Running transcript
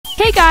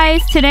Hey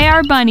guys, today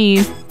our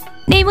bunnies.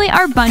 Namely,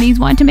 our bunnies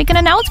want to make an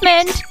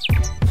announcement.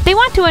 They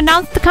want to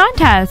announce the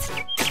contest.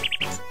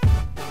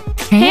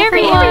 Hey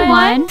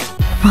everyone!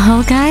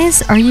 Well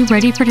guys, are you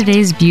ready for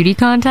today's beauty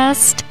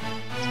contest?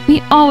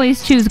 We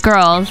always choose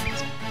girls,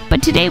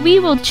 but today we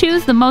will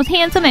choose the most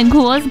handsome and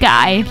coolest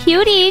guy.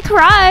 Cutie,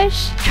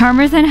 crush,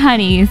 charmers and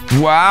honeys.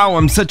 Wow,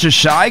 I'm such a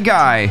shy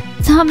guy.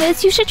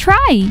 Thomas, you should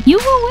try. You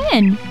will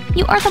win.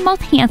 You are the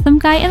most handsome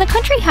guy in the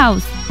country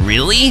house.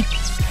 Really?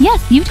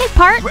 Yes, you take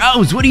part.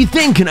 Rose, what do you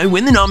think? Can I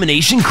win the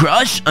nomination,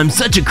 crush? I'm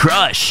such a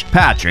crush.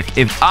 Patrick,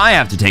 if I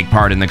have to take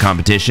part in the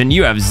competition,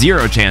 you have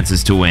 0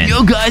 chances to win.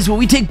 Yo guys, will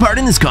we take part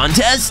in this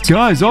contest?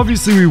 Guys,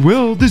 obviously we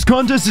will. This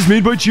contest is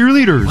made by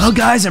cheerleaders. Well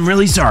guys, I'm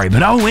really sorry,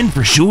 but I'll win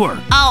for sure.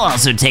 I'll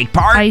also take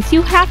part. Guys,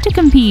 you have to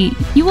compete.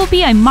 You will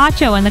be a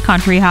macho in the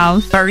country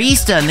house.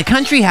 Barista in the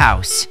country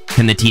house.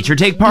 Can the teacher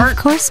take part? Of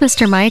course,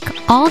 Mr. Mike.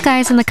 All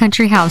guys in the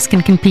country house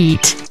can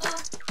compete.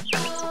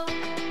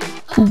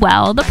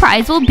 Well, the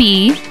prize will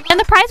be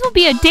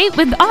a date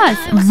with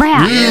us.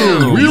 Rap.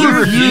 Ew, we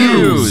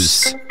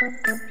refuse.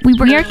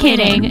 We are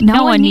kidding.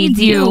 No one needs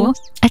you.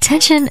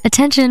 Attention,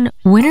 attention.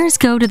 Winners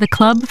go to the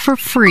club for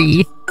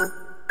free.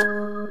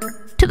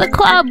 To the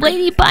club,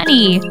 Lady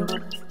Bunny.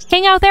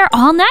 Hang out there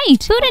all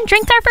night. Food and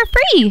drinks are for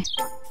free.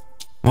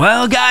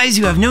 Well guys,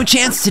 you have no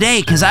chance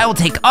today because I will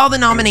take all the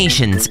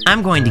nominations.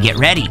 I'm going to get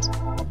ready.